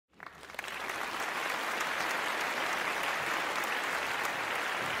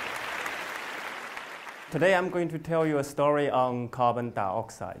Today I'm going to tell you a story on carbon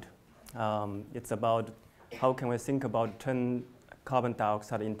dioxide. It's about how can we think about turn carbon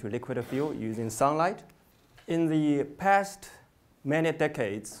dioxide into liquid fuel using sunlight. In the past many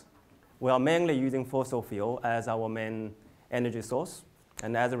decades, we are mainly using fossil fuel as our main energy source.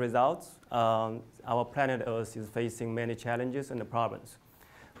 And as a result, our planet Earth is facing many challenges and problems.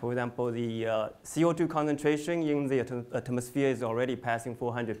 For example, the CO2 concentration in the atmosphere is already passing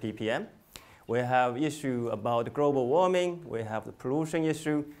 400 ppm. We have issue about global warming, we have the pollution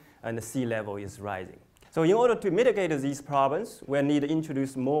issue, and the sea level is rising. So in order to mitigate these problems, we need to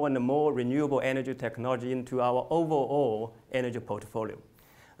introduce more and more renewable energy technology into our overall energy portfolio.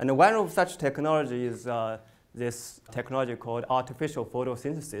 And one of such technology is this technology called artificial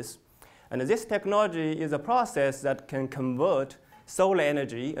photosynthesis. And this technology is a process that can convert solar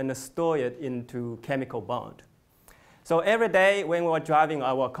energy and store it into chemical bond. So every day when we're driving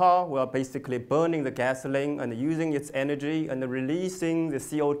our car, we're basically burning the gasoline and using its energy and releasing the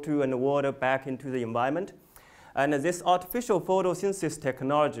CO2 and the water back into the environment. And this artificial photosynthesis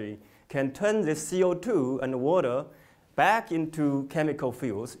technology can turn the CO2 and water back into chemical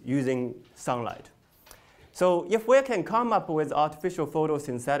fuels using sunlight. So if we can come up with artificial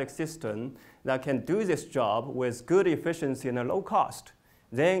photosynthetic system that can do this job with good efficiency and a low cost,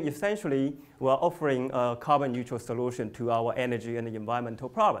 then essentially we're offering a carbon neutral solution to our energy and environmental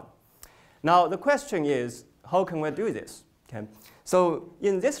problem. Now the question is, how can we do this? Okay. So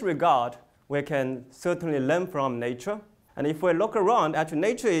in this regard, we can certainly learn from nature. And if we look around, actually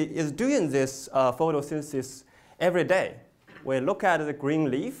nature is doing this photosynthesis every day. We look at the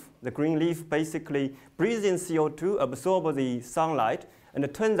green leaf. The green leaf basically breathes in CO2, absorbs the sunlight, and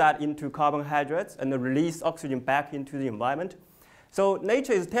turns that into carbohydrates and release oxygen back into the environment. So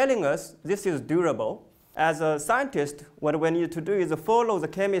nature is telling us this is durable. As a scientist, what we need to do is follow the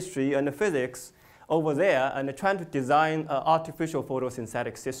chemistry and the physics over there and try to design an artificial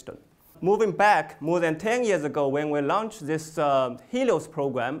photosynthetic system. Moving back more than 10 years ago when we launched this Helios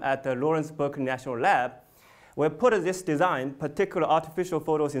program at the Berkeley National Lab, we put this design, particular artificial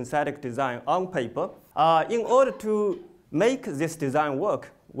photosynthetic design, on paper. In order to make this design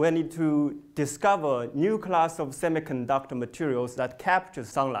work, we need to discover new class of semiconductor materials that capture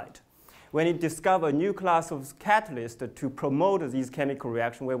sunlight. We need to discover a new class of catalysts to promote these chemical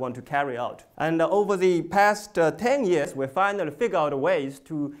reactions we want to carry out. And over the past 10 years, we finally figured out ways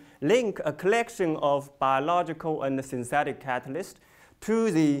to link a collection of biological and synthetic catalysts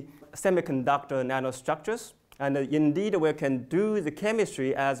to the semiconductor nanostructures. And indeed, we can do the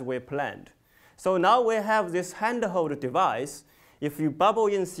chemistry as we planned. So now we have this handheld device. If you bubble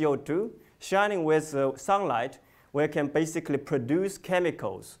in CO2, shining with sunlight, we can basically produce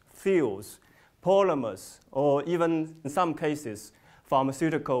chemicals, fuels, polymers, or even, in some cases,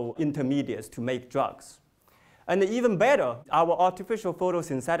 pharmaceutical intermediates to make drugs. And even better, our artificial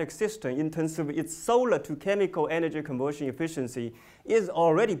photosynthetic system, in terms of its solar to chemical energy conversion efficiency, is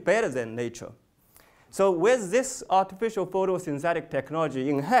already better than nature. So with this artificial photosynthetic technology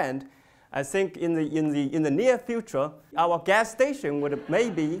in hand, I think in the near future, our gas station would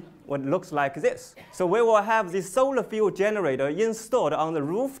maybe what looks like this. So we will have this solar fuel generator installed on the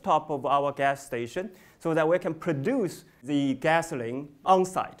rooftop of our gas station so that we can produce the gasoline on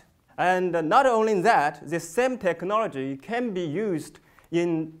site. And not only that, this same technology can be used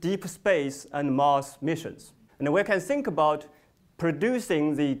in deep space and Mars missions. And we can think about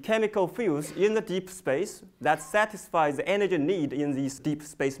producing the chemical fuels in the deep space that satisfies the energy need in these deep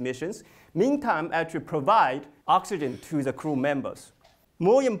space missions. Meantime, actually provide oxygen to the crew members.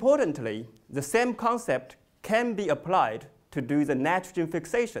 More importantly, the same concept can be applied to do the nitrogen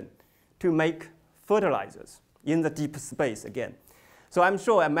fixation to make fertilizers in the deep space again. So I'm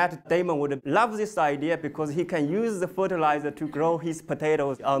sure Matt Damon would love this idea because he can use the fertilizer to grow his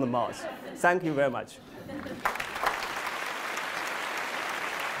potatoes on Mars. Thank you very much.